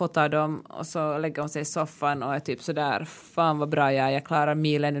dem och fotar dem, och så lägger hon sig i soffan och är typ sådär, fan vad bra jag klarar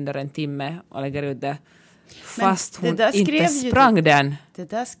milen under en timme, och lägger ut det. Fast hon inte sprang den. Det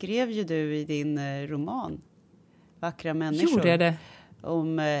där skrev ju du i din roman Vackra människor. Gjorde jag det?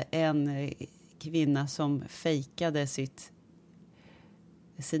 Om en kvinna som fejkade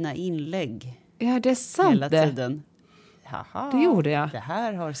sina inlägg. Ja, det är sant hela tiden. Jaha, det gjorde jag. Det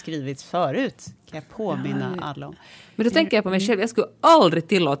här har skrivits förut. Kan jag påminna alla om. Men då tänker jag på mig själv. Jag skulle aldrig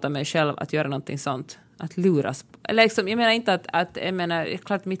tillåta mig själv att göra någonting sånt. Att luras. Eller liksom, jag menar inte att jag menar,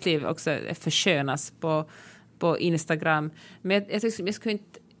 klart mitt liv också förskönas på Instagram. Men jag skulle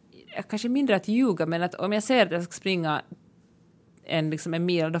inte, kanske mindre att ljuga, men att om jag ser att jag ska springa en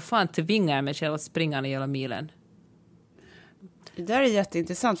mil, då fan tvingar jag mig själv att springa den hela milen. Det där är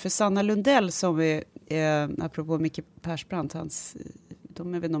jätteintressant, för Sanna Lundell som är, apropå Micke Persbrandt,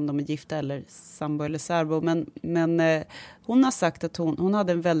 de vet inte om de är gifta eller sambo eller särbo, men hon har sagt att hon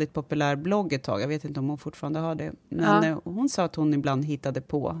hade en väldigt populär blogg ett tag, jag vet inte om hon fortfarande har det, men hon sa att hon ibland hittade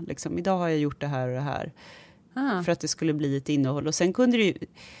på, liksom, idag har jag gjort det här och det här, för att det skulle bli ett innehåll, och sen kunde det ju,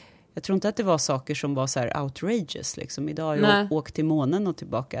 jag tror inte att det var saker som var så här outrageous, liksom. Idag har jag åkt till månen och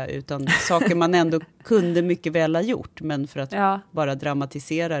tillbaka, utan saker man ändå kunde mycket väl ha gjort, men för att bara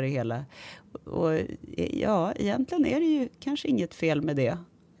dramatisera det hela. Och ja, egentligen är det ju kanske inget fel med det.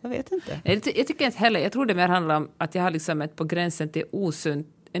 Jag vet inte. Jag tycker inte heller, jag tror det mer handlar om att jag har liksom på gränsen till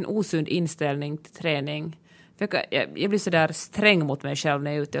en osund inställning till träning. Jag blir så där sträng mot mig själv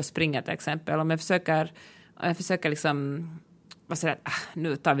när jag är ute och springer till exempel. Om jag försöker liksom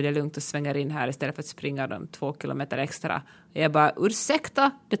nu tar vi det lugnt och svänger in här istället för att springa de 2 kilometer extra. Jag bara,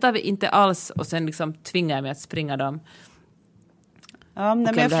 ursäkta, det tar vi inte alls, och sen liksom tvingar jag mig att springa dem. Ja,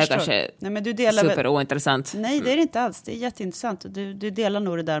 men jag förstår. Nej, men du delar superointressant. Nej, det är det inte alls. Det är jätteintressant. Du delar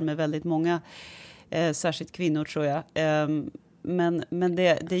nog det där med väldigt många, särskilt kvinnor tror jag. Men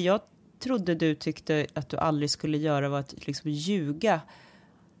det jag trodde du tyckte att du aldrig skulle göra var att liksom ljuga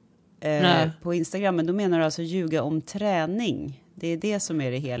på Instagram. Men då menar du alltså ljuga om träning. Det är det som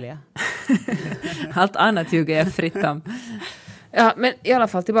är det heliga. Allt annat ljuger jag fritt om. Ja, men i alla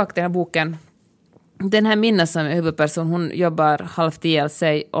fall tillbaka till den här boken. Den här Minna som är huvudperson, hon jobbar halvt ihjäl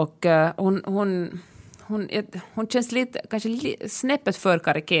sig, och hon känns lite, kanske snäppet för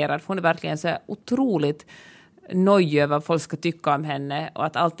karikerad, för hon är verkligen så otroligt nöjd över vad folk ska tycka om henne och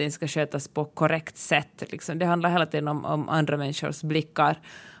att allting ska skötas på korrekt sätt. Liksom. Det handlar hela tiden om andra människors blickar.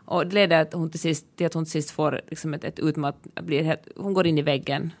 Och det leder att hon till sist får liksom hon går in i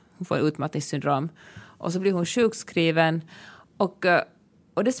väggen, hon får utmattningssyndrom. Och så blir hon sjukskriven. Och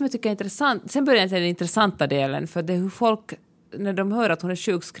det som jag tycker är intressant, sen börjar den intressanta delen, för det är hur folk, när de hör att hon är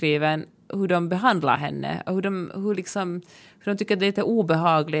sjukskriven, hur de behandlar henne, och hur de tycker att det är lite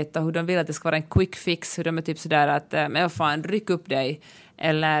obehagligt, och hur de vill att det ska vara en quick fix, hur de är typ sådär att, men fan, ryck upp dig,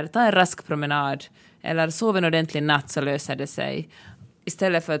 eller ta en rask promenad, eller sov en ordentlig natt så löser det sig.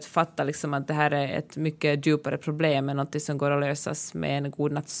 Istället för att fatta liksom att det här är ett mycket djupare problem, än något som går att lösas med en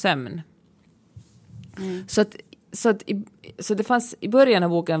god natts sömn. Så det fanns i början av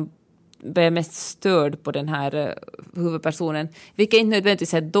boken, var jag mest störd på den här huvudpersonen, vilket inte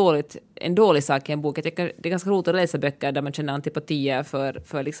nödvändigtvis är en dålig sak i en bok. Det är ganska roligt att läsa böcker där man känner antipatier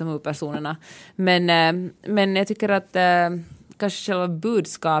för liksom huvudpersonerna, men jag tycker att kanske själva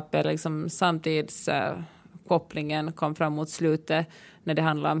budskapet, liksom samtidskopplingen kom fram mot slutet, när det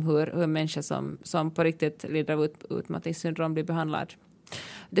handlar om hur en människa som på riktigt lider av utmattningssyndrom blir behandlad.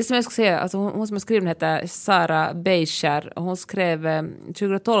 Det som jag ska säga, alltså hon som har skrivit heter Sara Beischer, och hon skrev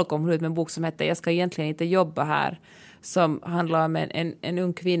 2012 kom hon ut med en bok som heter Jag ska egentligen inte jobba här, som handlar om en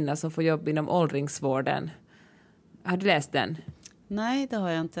ung kvinna som får jobb inom åldringsvården. Har du läst den? Nej, det har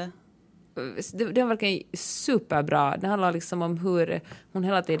jag inte. Den verkar superbra. Det handlar liksom om hur hon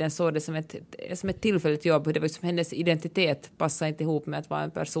hela tiden såg det som ett tillfälligt jobb. Hur det var som hennes identitet passade inte ihop med att vara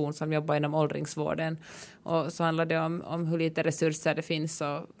en person som jobbar inom åldringsvården. Och så handlar det om hur lite resurser det finns.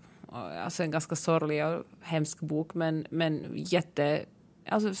 Och alltså en ganska sorglig och hemsk bok. Men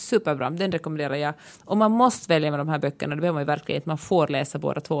alltså superbra. Den rekommenderar jag. Och man måste välja med de här böckerna. Det behöver man ju verkligen inte. Man får läsa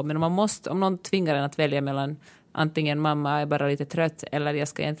båda två. Men om någon tvingar en att välja mellan antingen mamma är bara lite trött eller jag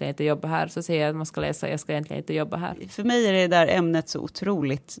ska egentligen inte jobba här, så säger jag att man ska läsa, jag ska egentligen inte jobba här. För mig är det där ämnet så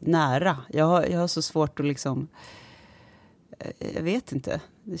otroligt nära. Jag har så svårt att liksom, jag vet inte.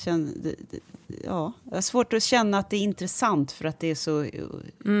 Jag har svårt att känna att det är intressant för att det är så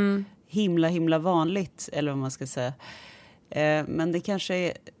himla vanligt, eller vad man ska säga. Men det kanske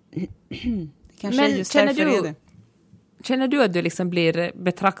är men just därför är det. Känner du att du liksom blir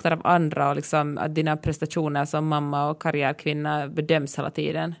betraktad av andra och liksom att dina prestationer som mamma och karriärkvinna bedöms hela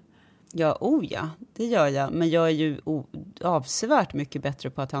tiden? Ja, det gör jag. Men jag är ju avsevärt mycket bättre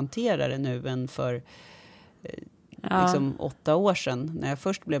på att hantera det nu än för liksom 8 år sedan när jag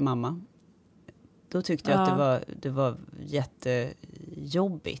först blev mamma. Då tyckte jag att det var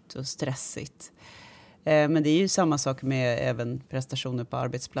jättejobbigt och stressigt. Men det är ju samma sak med även prestationer på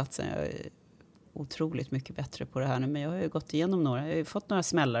arbetsplatsen. Jag är otroligt mycket bättre på det här nu. Men jag har ju gått igenom jag har ju fått några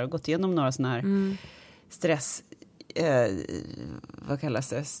smällar och gått igenom några sådana här stress... vad kallas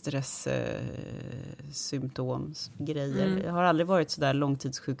det? Stresssymptomsgrejer. Jag har aldrig varit så där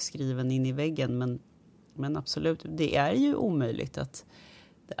långtidssjukskriven in i väggen, men absolut, det är ju omöjligt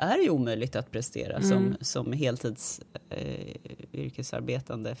att prestera som heltids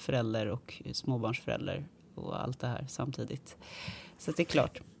yrkesarbetande förälder och småbarnsförälder och allt det här samtidigt. Så det är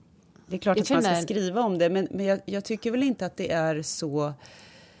klart att man ska skriva om det, men jag tycker väl inte att det är så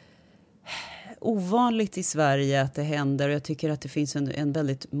ovanligt i Sverige att det händer, och jag tycker att det finns en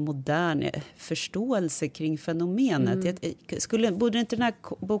väldigt modern förståelse kring fenomenet. Borde inte den här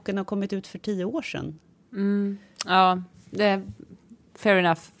boken ha kommit ut för 10 år sedan? Ja, det är fair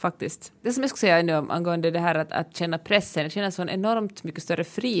enough faktiskt. Det som jag skulle säga nu angående det här att känna pressen, jag känner sån enormt mycket större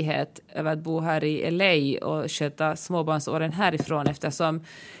frihet över att bo här i LA och sköta småbarnsåren härifrån, eftersom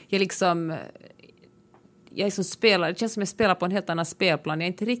jag spelar, det känns som jag spelar på en helt annan spelplan. Jag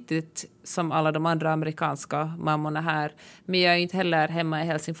är inte riktigt som alla de andra amerikanska mammorna här, men jag är inte heller hemma i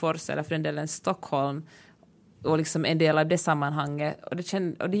Helsingfors eller för en del i Stockholm och liksom en del av det sammanhanget, och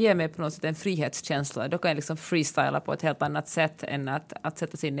det ger mig på något sätt en frihetskänsla. Då kan jag liksom freestyla på ett helt annat sätt än att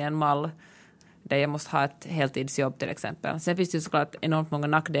sätta sig in i en mall där jag måste ha ett heltidsjobb till exempel. Sen finns det ju såklart enormt många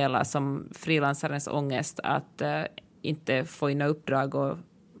nackdelar som frilansarens ångest att inte få in uppdrag och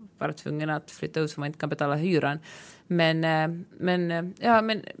vara tvungen att flytta ut för man inte kan betala hyran. Men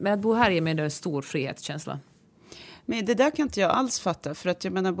att bo här ger mig en stor frihetskänsla. Men det där kan inte jag alls fatta. För att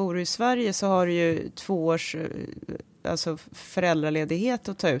jag menar, bor du i Sverige så har du ju 2 års föräldraledighet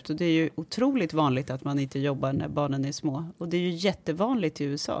att ta ut. Och det är ju otroligt vanligt att man inte jobbar när barnen är små. Och det är ju jättevanligt i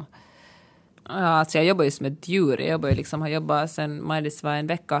USA. Ja, alltså jag jobbar ju som ett djur. Jag har jobbat sedan Majdis var en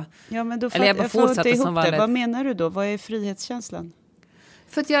vecka. Ja, men då jag får inte ihop det. Vad menar du då? Vad är frihetskänslan?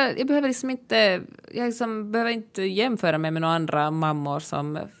 För att jag behöver behöver inte jämföra mig med några andra mammor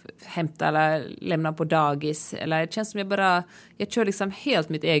som hämtar eller lämnar på dagis. Eller det känns som jag kör liksom helt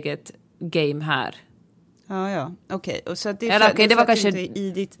mitt eget game här. Ja, okej. Och så det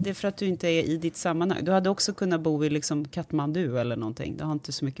är för att du inte är i ditt sammanhang. Du hade också kunnat bo i liksom Kathmandu eller någonting. Du har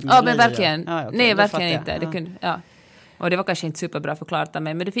inte så mycket med men verkligen. Nej, verkligen inte. Och det var kanske inte superbra förklarat av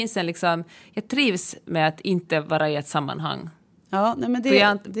mig. Men det finns jag trivs med att inte vara i ett sammanhang. Ja, nej, men det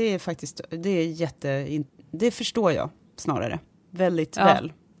är faktiskt, det förstår jag snarare väldigt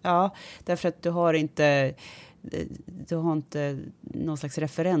väl. Ja, därför att du har inte någon slags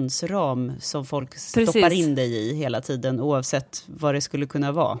referensram som folk stoppar in dig i hela tiden, oavsett vad det skulle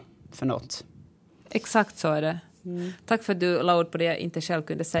kunna vara för något. Exakt så är det. Tack för att du la ord på det jag inte själv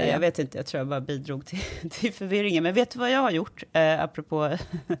kunde säga. Jag vet inte, jag tror jag bara bidrog till förvirringen. Men vet du vad jag har gjort, apropå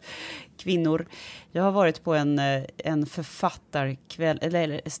kvinnor? Jag har varit på en författarkväll,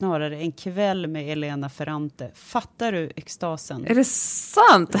 eller snarare en kväll med Elena Ferrante. Fattar du extasen? Är det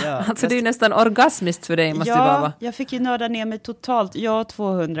sant? Ja, alltså det är ju nästan orgasmiskt för dig, måste det vara. Ja, jag fick ju nörda ner mig totalt. Jag och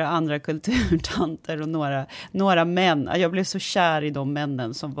 200 andra kulturtanter och några män. Jag blev så kär i de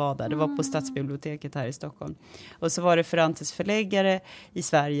männen som var där. Det var på Stadsbiblioteket här i Stockholm. Och så var det Ferrantes förläggare i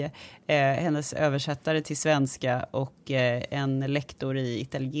Sverige, hennes översättare till svenska och en lektor i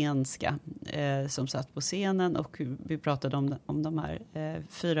italienska som satt på scenen, och vi pratade om de här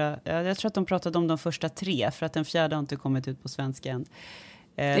 4, jag tror att de pratade om de första 3, för att den 4:e har inte kommit ut på svenska än.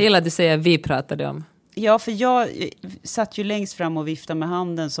 Jag gillar att du säger vi pratade om. Ja, för jag satt ju längst fram och viftade med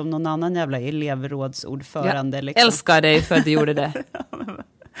handen som någon annan jävla elevrådsordförande. Jag älskar dig för att du gjorde det.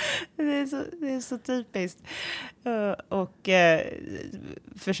 Det är så typiskt. Och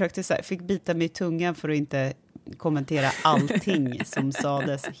försökte fick bita mig i tungan för att inte kommentera allting som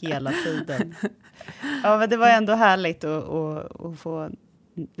sades hela tiden. Ja, men det var ändå härligt att få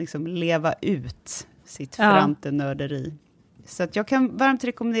liksom leva ut sitt Ferrante-nörderi. Så att jag kan varmt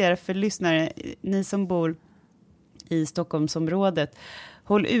rekommendera för lyssnare, ni som bor i Stockholmsområdet.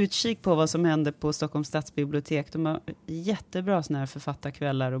 Håll utkik på vad som händer på Stockholms stadsbibliotek. De har jättebra såna här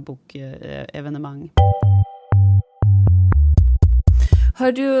författarkvällar och bokevenemang.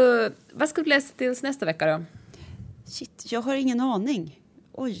 Hör du, vad ska du läsa tills nästa vecka då? Shit, jag har ingen aning.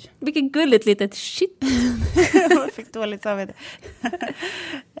 Oj. Vilket gulligt litet shit. Jag fick dåligt samvete.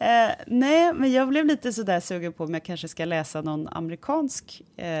 Nej, men jag blev lite sådär sugen på om jag kanske ska läsa någon amerikansk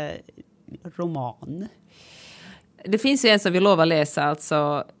roman. Det finns ju en som vi lovar läsa,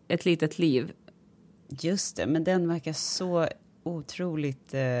 alltså Ett litet liv. Just det, men den verkar så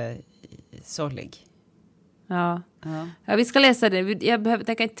otroligt sorglig. Ja, vi ska läsa den. Jag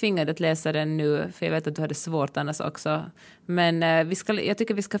tänker inte tvinga dig att läsa den nu, för jag vet att du hade svårt annars också. Men jag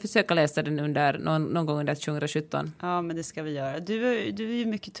tycker vi ska försöka läsa den under någon gång under 2017. Ja, men det ska vi göra. Du är ju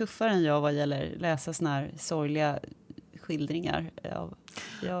mycket tuffare än jag vad gäller läsa såna här sorgliga skildringar.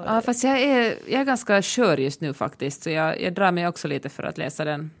 Ja, fast jag är ganska skör just nu faktiskt, så jag drar mig också lite för att läsa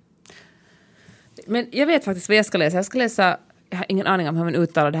den. Men jag vet faktiskt vad jag ska läsa. Jag har ingen aning om hur man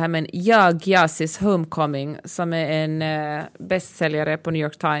uttalar det här, men Jag Yasis Homecoming, som är en bästsäljare på New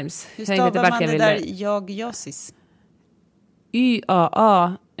York Times. Hur stavar man det där Jag Yasis?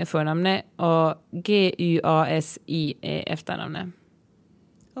 YAA är förnamnet och GYASI är efternamnet.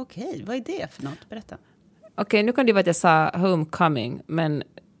 Okej, vad är det för något? Berätta. Okej, nu kan det vara att jag sa Homecoming, men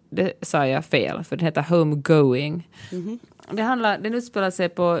det sa jag fel, för den heter Homegoing. Mm-hmm. Den utspelar sig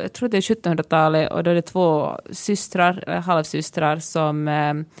på, jag tror det är 1700-talet, och då är det två systrar, eller halvsystrar,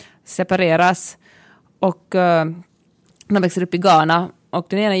 som separeras. Och de växer upp i Ghana. Och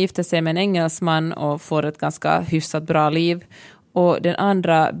den ena gifter sig med en engelsman och får ett ganska hyfsat bra liv. Och den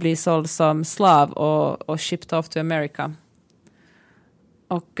andra blir såld som slav och shipped off to America.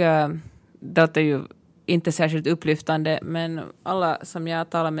 Och det är ju inte särskilt upplyftande, men alla som jag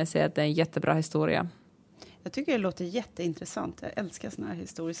talar med säger att det är en jättebra historia. Jag tycker det låter jätteintressant. Jag älskar såna här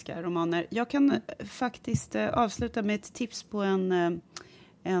historiska romaner. Jag kan faktiskt avsluta med ett tips på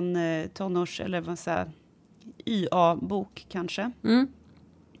en tonårs, eller vad säger, YA-bok kanske.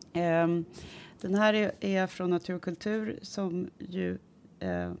 Den här är från Natur och kultur, som ju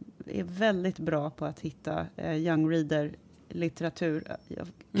är väldigt bra på att hitta young reader litteratur av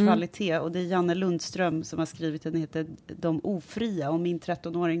kvalitet. Och det är Janne Lundström som har skrivit den, heter De ofria, och min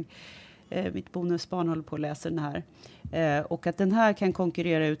 13-åring, mitt bonusbarn, håller på att läsa den här. Och att den här kan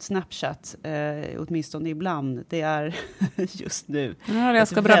konkurrera ut Snapchat, åtminstone ibland, det är just nu. Ja, det är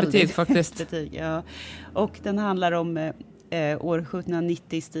ganska bra betyg faktiskt. Betyg, ja. Och den handlar om år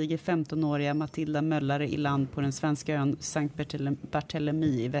 1790 stiger 15-åriga Matilda Möllare i land på den svenska ön Sankt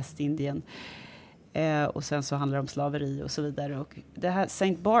Barthélemy i Västindien. Och sen så handlar det om slaveri och så vidare. Och det här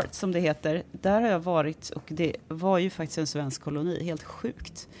St. Bart som det heter, där har jag varit, och det var ju faktiskt en svensk koloni. Helt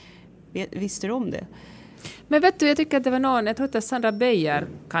sjukt. Visste du om det? Men vet du, jag tycker att det var någon, jag tror att det är Sandra Beijer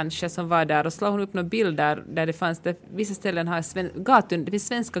kanske, som var där och slog hon upp några bilder där det fanns, vissa ställen har det finns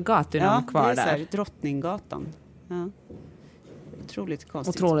svenska gatunamn kvar där. Ja, det är så här, Drottninggatan. Ja. Otroligt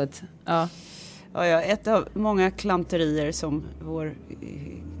konstigt. Otroligt, ja. Ja, ett av många klanterier som vår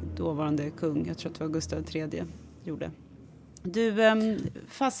dåvarande kung, jag tror att det var Gustav III, gjorde. Du,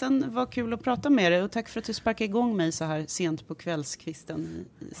 fasen, var kul att prata med dig, och tack för att du sparkade igång mig så här sent på kvällskvisten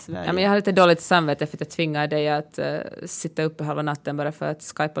i Sverige. Ja, men jag har lite dåligt samvete för att jag tvingar dig att sitta uppe halva natten bara för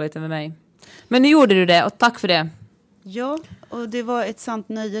att skypa lite med mig. Men nu gjorde du det, och tack för det. Ja, och det var ett sant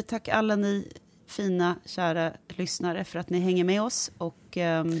nöje. Tack alla ni fina, kära lyssnare för att ni hänger med oss, och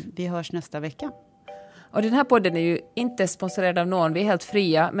vi hörs nästa vecka. Och den här podden är ju inte sponsrad av någon, vi är helt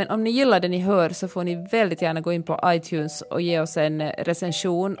fria. Men om ni gillar det ni hör så får ni väldigt gärna gå in på iTunes och ge oss en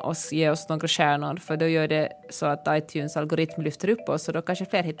recension och ge oss några stjärnor. För då gör det så att iTunes algoritm lyfter upp oss, och då kanske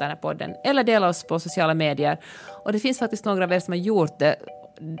fler hittar den här podden. Eller dela oss på sociala medier. Och det finns faktiskt några av er som har gjort det.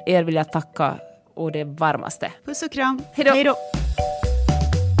 Er vill jag tacka, och det varmaste. Puss och kram. Hej då.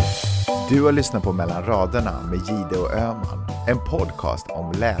 Du har lyssnat på Mellan raderna med Gide och Öhman. En podcast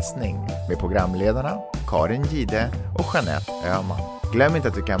om läsning med programledarna Karin Gide och Jeanette Öhman. Glöm inte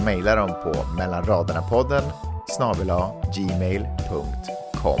att du kan mejla dem på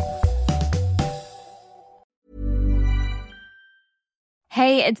mellanraderna@gmail.com.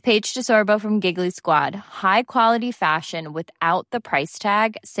 Hey, it's Paige DeSorbo from Giggly Squad. High quality fashion without the price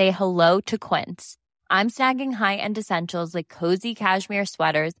tag. Say hello to Quince. I'm snagging high-end essentials like cozy cashmere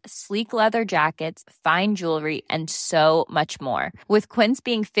sweaters, sleek leather jackets, fine jewelry, and so much more. With Quince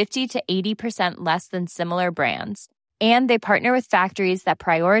being 50 to 80% less than similar brands. And they partner with factories that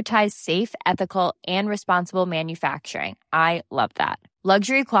prioritize safe, ethical, and responsible manufacturing. I love that.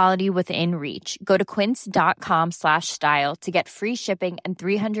 Luxury quality within reach. Go to quince.com/style to get free shipping and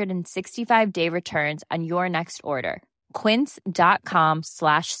 365-day returns on your next order.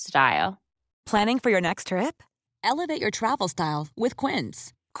 Quince.com/style. Planning for your next trip? Elevate your travel style with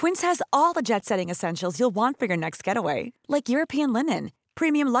Quince. Quince has all the jet-setting essentials you'll want for your next getaway, like European linen,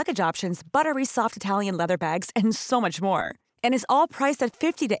 premium luggage options, buttery soft Italian leather bags, and so much more. And is all priced at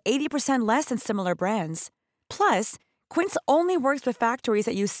 50 to 80% less than similar brands. Plus, Quince only works with factories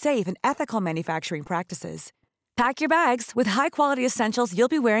that use safe and ethical manufacturing practices. Pack your bags with high-quality essentials you'll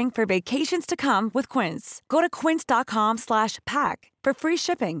be wearing for vacations to come with Quince. Go to quince.com/pack for free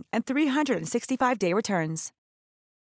shipping and 365-day returns.